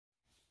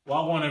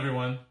Wagwan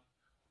everyone,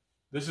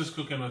 this is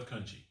Cooking with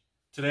Kunchi.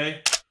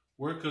 Today,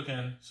 we're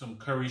cooking some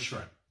curry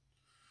shrimp.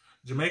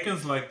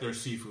 Jamaicans like their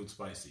seafood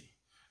spicy,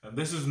 and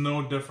this is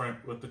no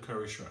different with the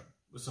curry shrimp.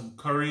 With some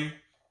curry,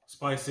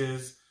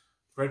 spices,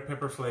 red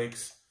pepper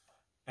flakes,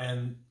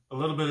 and a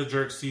little bit of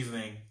jerk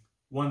seasoning,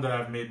 one that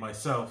I've made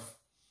myself.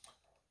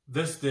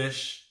 This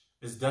dish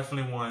is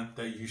definitely one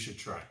that you should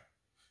try.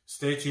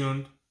 Stay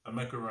tuned, I'll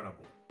make it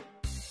runnable.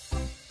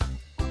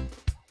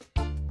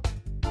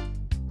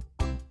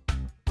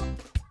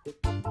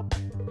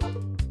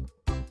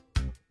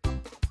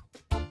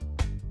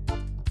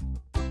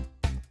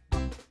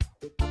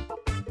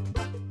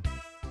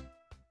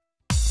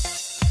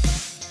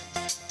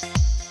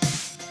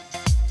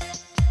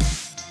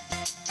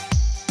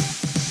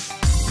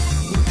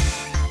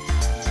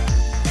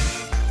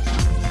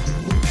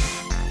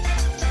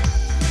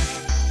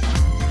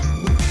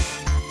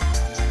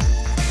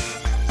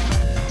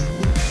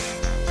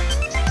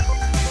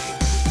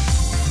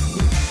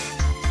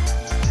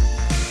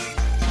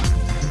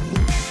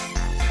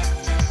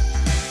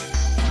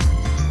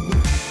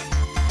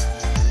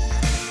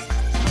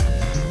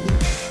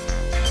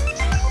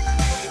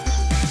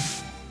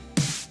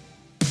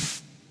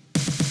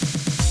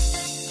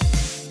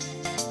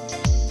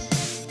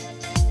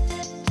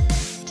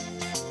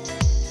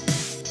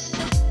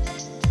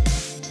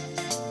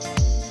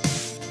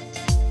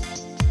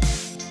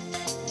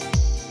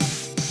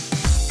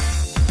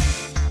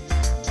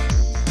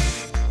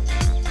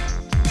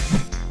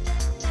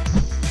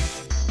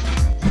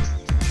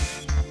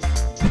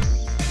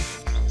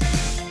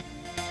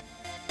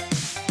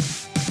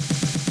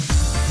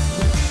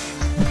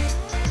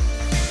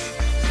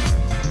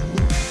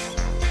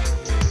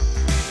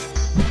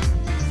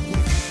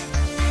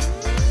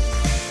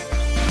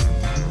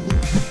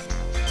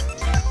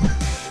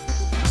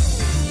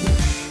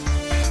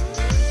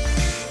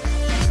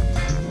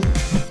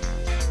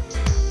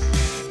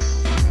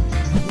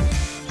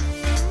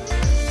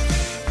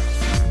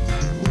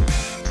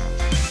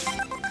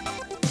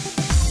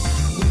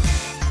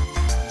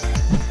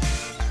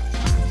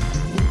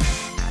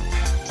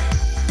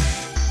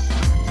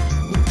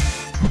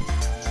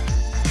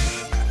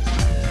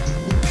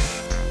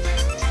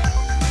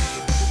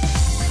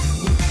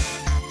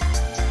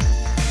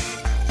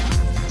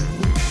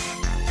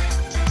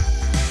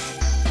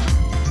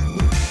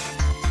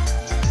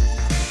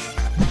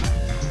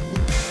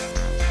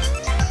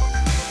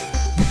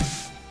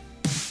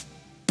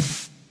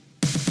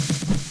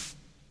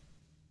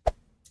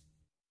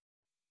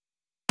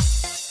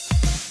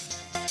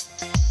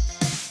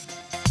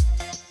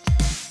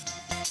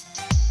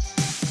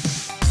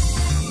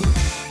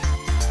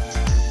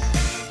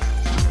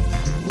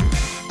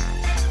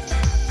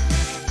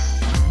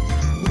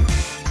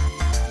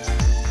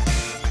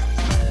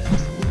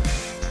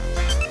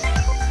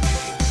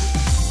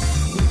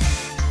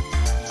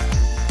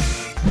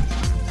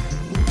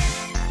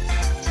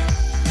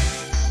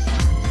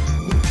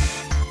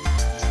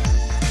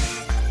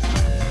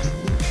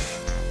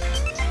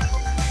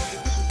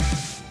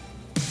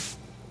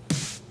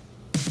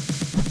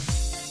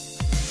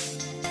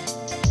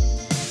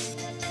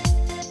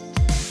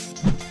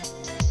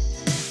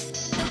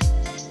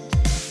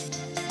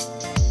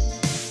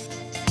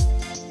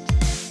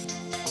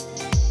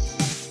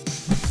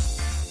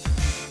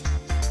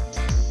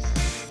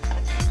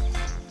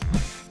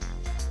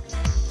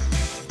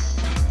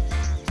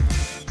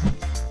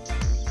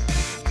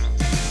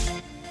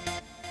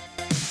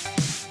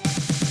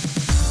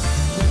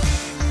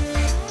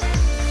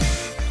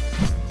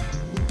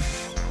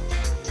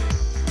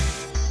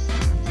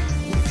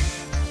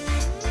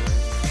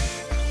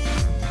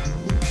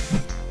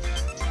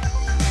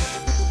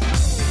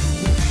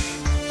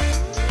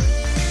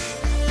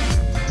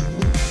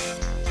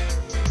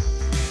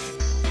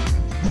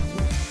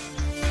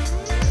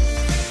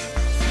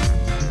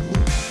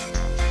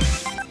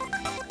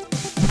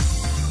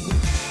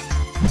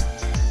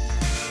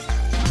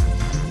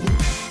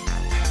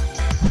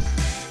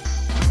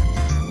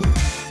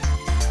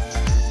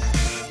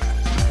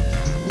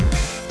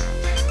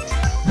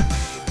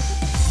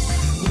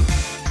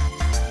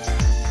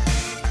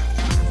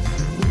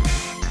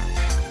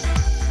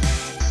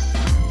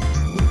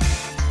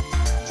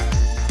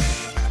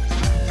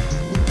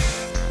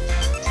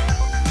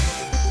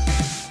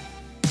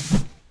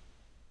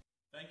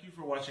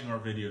 Watching our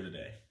video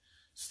today.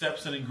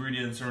 Steps and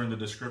ingredients are in the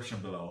description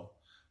below.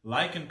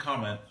 Like and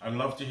comment. I'd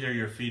love to hear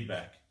your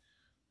feedback.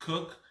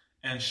 Cook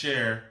and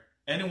share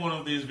any one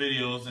of these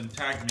videos and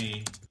tag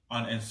me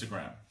on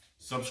Instagram.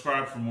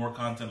 Subscribe for more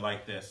content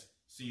like this.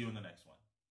 See you in the next one.